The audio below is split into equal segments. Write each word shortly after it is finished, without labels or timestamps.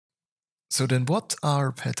So then what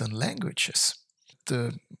are pattern languages?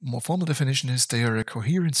 The more formal definition is they are a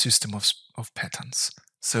coherent system of patterns.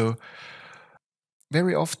 So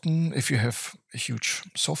very often, if you have a huge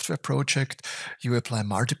software project, you apply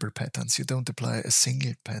multiple patterns. You don't apply a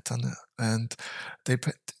single pattern, and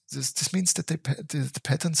this means that the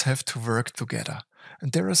patterns have to work together.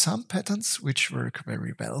 And there are some patterns which work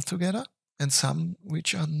very well together, and some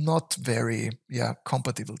which are not very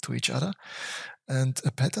compatible to each other. And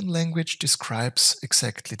a pattern language describes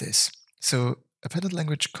exactly this. So a pattern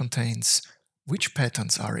language contains which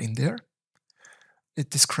patterns are in there. It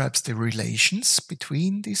describes the relations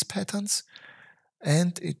between these patterns,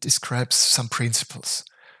 and it describes some principles.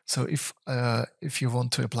 So if you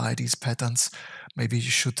want to apply these patterns, maybe you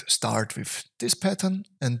should start with this pattern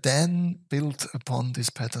and then build upon this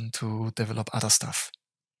pattern to develop other stuff.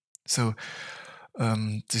 So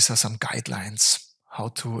these are some guidelines how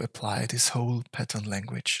to apply this whole pattern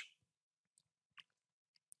language.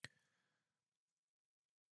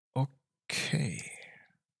 Okay.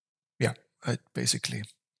 Yeah, I basically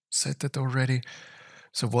said that already.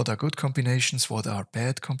 So what are good combinations? What are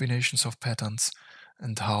bad combinations of patterns?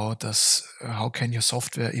 And how can your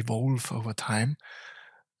software evolve over time?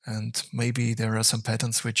 And maybe there are some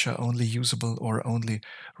patterns which are only usable or only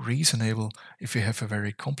reasonable if you have a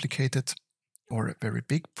very complicated or a very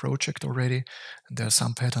big project already. And there are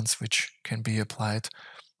some patterns which can be applied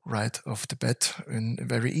right off the bat in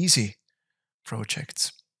very easy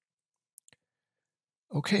projects.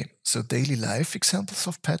 Okay, so daily life examples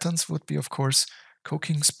of patterns would be, of course,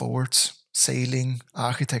 cooking, sports, sailing,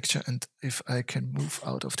 architecture, and if I can move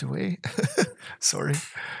out of the way, sorry.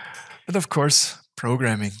 And of course,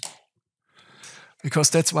 programming, because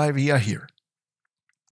that's why we are here.